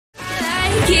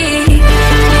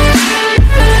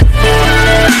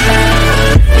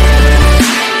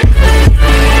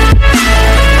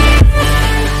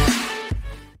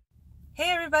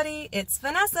it's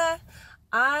Vanessa.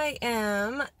 I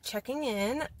am checking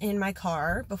in my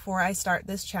car before I start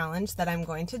this challenge that I'm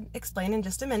going to explain in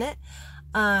just a minute.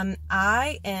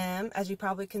 I am, as you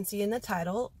probably can see in the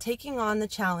title, taking on the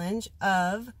challenge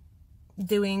of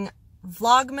doing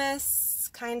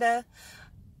Vlogmas, kinda,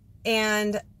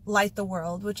 and Light the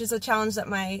World, which is a challenge that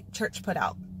my church put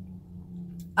out.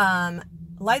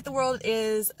 Light the World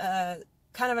is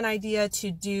kind of an idea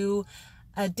to do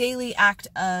a daily act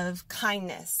of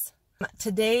kindness.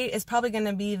 Today is probably going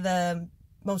to be the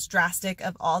most drastic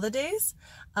of all the days.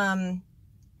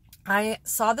 I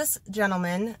saw this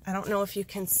gentleman. I don't know if you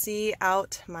can see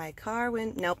out my car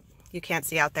window. Nope, you can't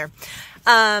see out there.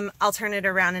 I'll turn it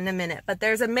around in a minute. But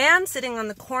there's a man sitting on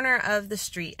the corner of the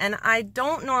street, and I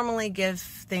don't normally give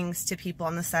things to people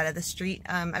on the side of the street.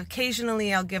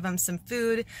 Occasionally I'll give them some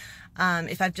food.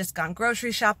 If I've just gone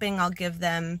grocery shopping, I'll give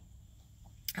them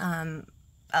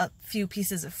a few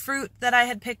pieces of fruit that I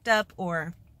had picked up,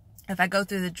 or if I go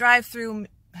through the drive-through,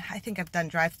 I think I've done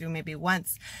drive-through maybe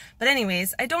once. But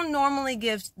anyways, I don't normally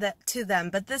give that to them,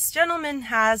 but this gentleman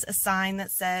has a sign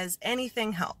that says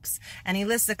anything helps, and he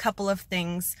lists a couple of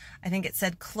things. I think it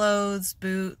said clothes,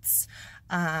 boots,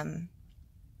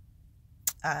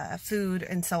 food,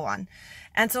 and so on.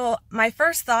 And so my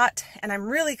first thought, and I'm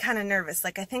really kind of nervous,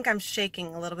 like I think I'm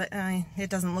shaking a little bit. It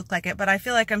doesn't look like it, but I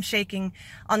feel like I'm shaking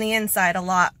on the inside a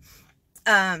lot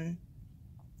to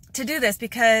do this,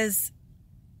 because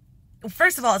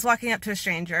first of all, it's walking up to a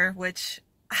stranger, which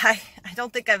I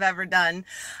don't think I've ever done.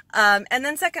 And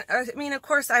then second, I mean, of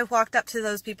course I walked up to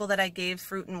those people that I gave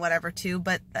fruit and whatever to,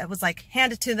 but I was like,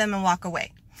 hand it to them and walk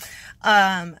away.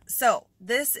 So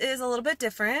this is a little bit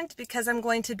different because I'm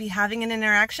going to be having an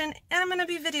interaction and I'm going to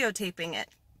be videotaping it.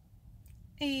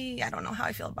 I don't know how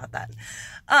I feel about that.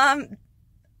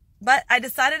 But I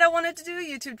decided I wanted to do a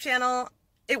YouTube channel.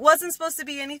 It wasn't supposed to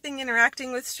be anything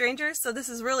interacting with strangers, so this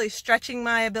is really stretching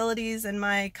my abilities and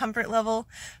my comfort level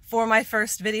for my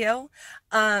first video.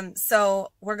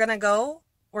 So we're going to go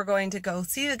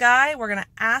see the guy. We're going to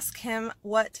ask him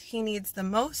what he needs the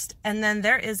most. And then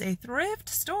there is a thrift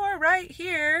store right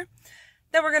here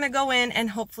that we're going to go in and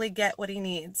hopefully get what he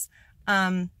needs.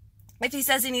 If he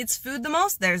says he needs food the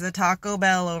most, there's a Taco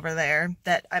Bell over there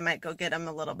that I might go get him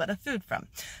a little bit of food from.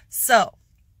 So,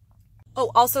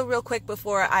 oh, also real quick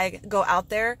before I go out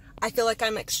there, I feel like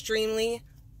I'm extremely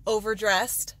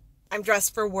overdressed. I'm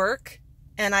dressed for work,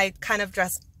 and I kind of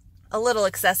dress a little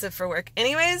excessive for work.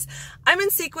 Anyways, I'm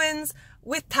in sequins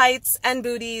with tights and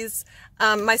booties.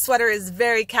 My sweater is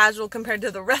very casual compared to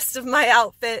the rest of my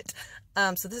outfit.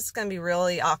 So this is going to be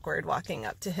really awkward walking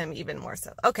up to him, even more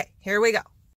so. Okay, here we go.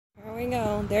 Here we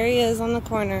go. There he is on the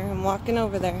corner. I'm walking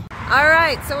over there. All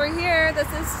right, so we're here.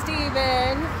 This is Steven,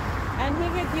 and he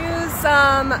could use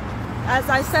some, as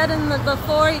I said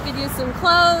before, he could use some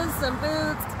clothes, some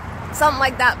boots, something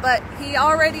like that, but he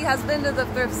already has been to the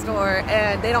thrift store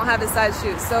and they don't have his size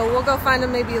shoes, so we'll go find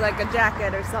him maybe like a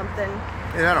jacket or something.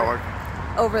 Yeah, that'll work.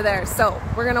 Over there, so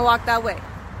we're gonna walk that way.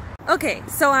 Okay,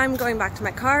 so I'm going back to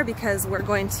my car because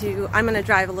I'm gonna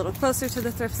drive a little closer to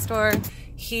the thrift store.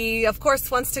 He, of course,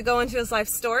 wants to go into his life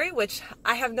story, which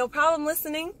I have no problem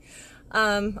listening.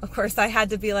 Of course, I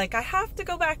had to be like, I have to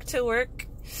go back to work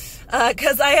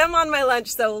because I am on my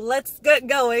lunch, so let's get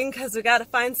going because we gotta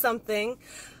find something.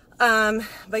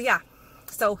 But yeah,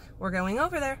 so we're going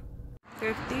over there.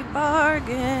 Thrifty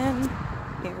bargain.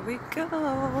 Here we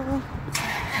go.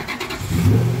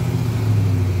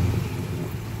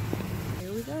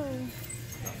 Here we go.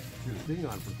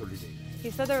 He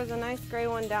said there was a nice gray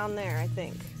one down there, I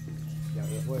think. Yeah,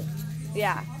 where?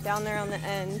 Yeah, down there on the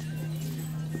end.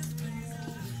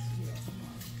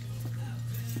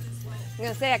 I'm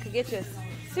gonna say I could get you a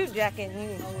suit jacket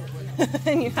and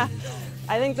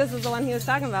I think this is the one he was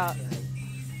talking about.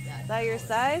 Is that your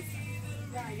size?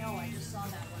 Yeah, I know. I just saw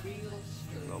that one.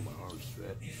 Oh, my arm's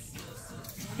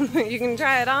stretched. You can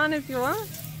try it on if you want.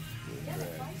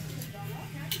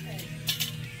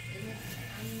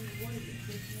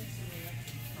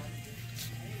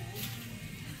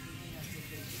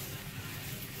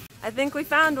 I think we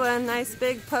found one. Nice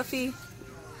big puffy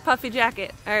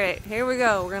jacket. All right, here we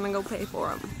go. We're gonna go pay for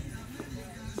them.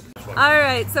 All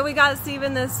right, so we got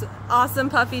Steven this awesome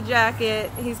puffy jacket.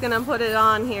 He's gonna put it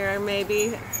on here,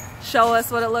 maybe show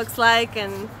us what it looks like,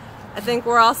 and I think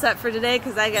we're all set for today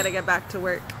because I gotta get back to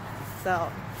work.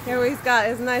 So here he's got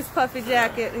his nice puffy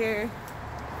jacket here.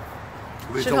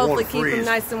 Should hopefully keep him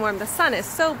nice and warm. The sun is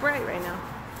so bright right now.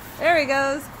 There he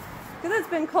goes. Because it's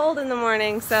been cold in the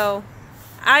morning, so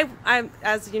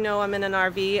as you know, I'm in an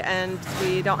RV and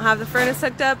we don't have the furnace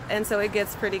hooked up, and so it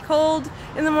gets pretty cold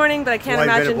in the morning, but I can't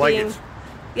imagine being...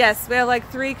 Yes, we have like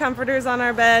 3 comforters on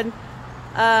our bed.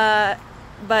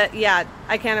 But yeah,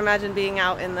 I can't imagine being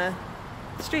out in the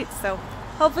streets, so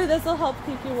hopefully this will help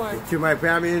keep you warm. To my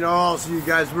family and all, see you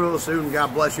guys real soon.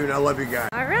 God bless you and I love you guys.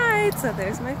 Alright, so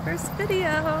there's my first video.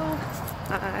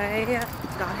 I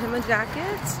got him a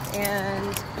jacket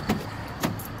and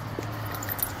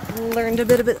learned a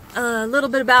little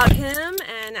bit about him,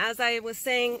 and as I was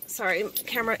saying, sorry,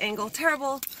 camera angle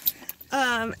terrible.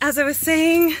 As I was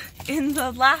saying in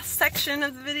the last section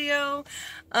of the video,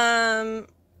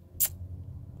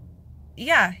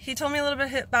 yeah, he told me a little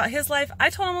bit about his life. I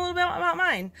told him a little bit about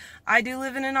mine. I do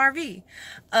live in an RV.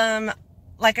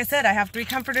 Like I said, I have 3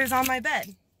 comforters on my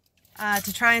bed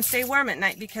to try and stay warm at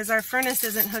night because our furnace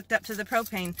isn't hooked up to the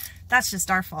propane. That's just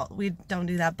our fault. We don't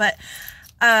do that. But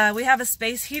we have a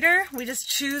space heater. We just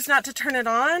choose not to turn it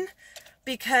on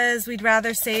because we'd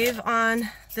rather save on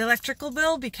the electrical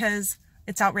bill because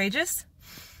it's outrageous.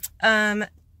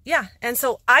 Yeah, and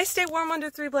so I stay warm under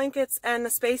 3 blankets and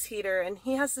the space heater, and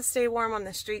he has to stay warm on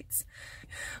the streets.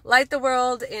 Light the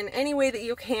world in any way that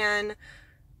you can.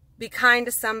 Be kind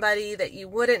to somebody that you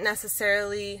wouldn't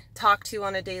necessarily talk to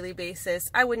on a daily basis.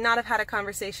 I would not have had a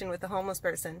conversation with a homeless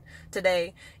person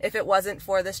today if it wasn't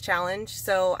for this challenge.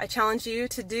 So I challenge you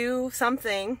to do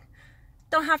something.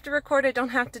 Don't have to record it, don't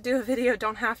have to do a video,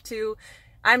 don't have to.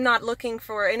 I'm not looking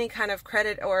for any kind of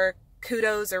credit or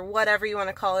kudos or whatever you want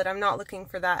to call it. I'm not looking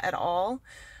for that at all.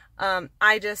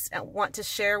 I just want to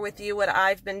share with you what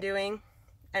I've been doing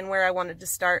and where I wanted to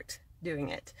start doing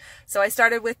it. So I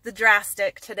started with the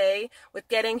drastic today with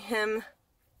getting him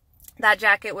that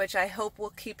jacket, which I hope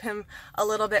will keep him a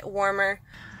little bit warmer.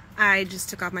 I just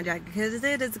took off my jacket because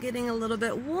it is getting a little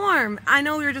bit warm. I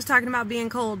know we were just talking about being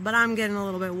cold, but I'm getting a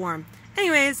little bit warm.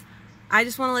 Anyways, I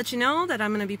just want to let you know that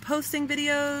I'm going to be posting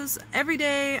videos every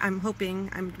day. I'm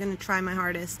hoping. I'm going to try my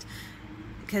hardest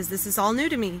because this is all new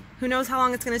to me. Who knows how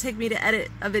long it's going to take me to edit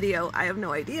a video? I have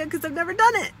no idea because I've never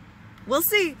done it. We'll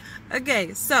see.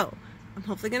 Okay, so I'm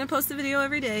hopefully going to post a video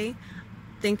every day.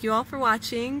 Thank you all for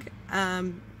watching.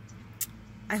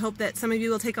 I hope that some of you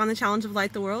will take on the challenge of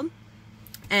Light the World.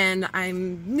 And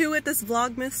I'm new at this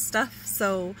Vlogmas stuff,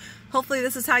 so hopefully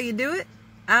this is how you do it.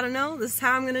 I don't know. This is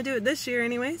how I'm going to do it this year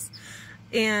anyways.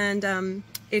 And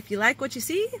if you like what you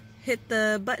see, hit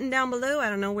the button down below. I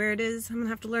don't know where it is. I'm going to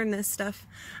have to learn this stuff.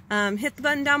 Hit the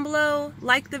button down below,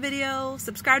 like the video,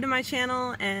 subscribe to my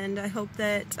channel, and I hope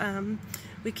that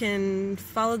we can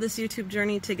follow this YouTube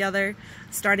journey together,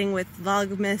 starting with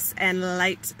Vlogmas and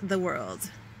Light the World.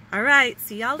 Alright,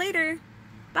 see y'all later.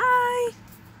 Bye!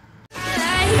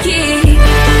 I like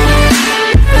it.